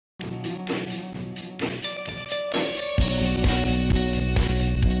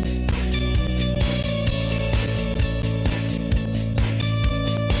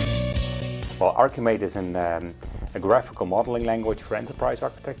Well, Archimate is a graphical modeling language for enterprise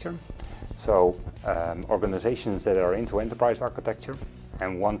architecture. So organizations that are into enterprise architecture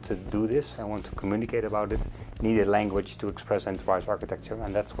and want to do this and want to communicate about it need a language to express enterprise architecture,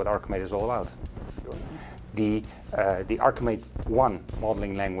 and that's what Archimate is all about. The Archimate 1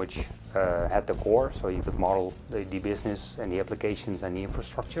 modeling language had the core, so you could model the business and the applications and the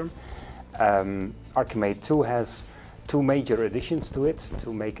infrastructure. Archimate 2 has two major additions to it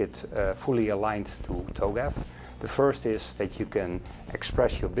to make it fully aligned to TOGAF. The first is that you can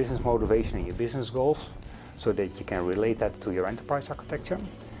express your business motivation and your business goals so that you can relate that to your enterprise architecture.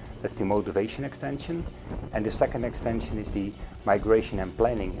 That's the motivation extension. And the second extension is the migration and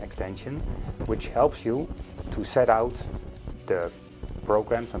planning extension, which helps you to set out the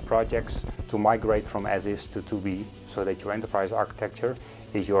programs and projects to migrate from as is to be, so that your enterprise architecture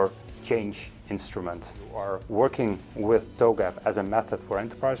is your change instrument. You are working with TOGAF as a method for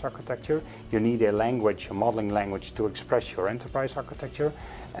enterprise architecture. You need a language, a modeling language, to express your enterprise architecture.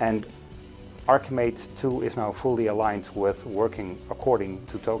 And Archimate 2 is now fully aligned with working according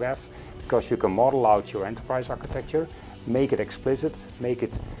to TOGAF, because you can model out your enterprise architecture, make it explicit, make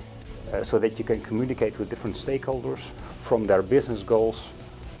it so that you can communicate with different stakeholders from their business goals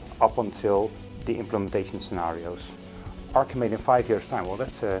up until the implementation scenarios. Archimate in 5 years' time, well,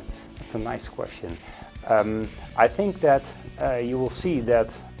 that's a nice question. I think that you will see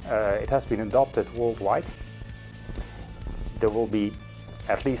that it has been adopted worldwide. There will be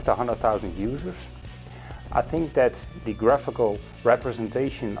at least 100,000 users. I think that the graphical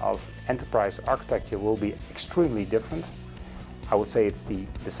representation of enterprise architecture will be extremely different. I would say it's the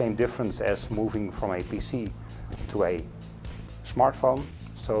same difference as moving from a PC to a smartphone.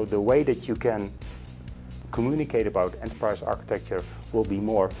 So the way that you can communicate about enterprise architecture will be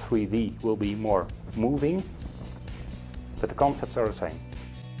more 3D, will be more moving, but the concepts are the same.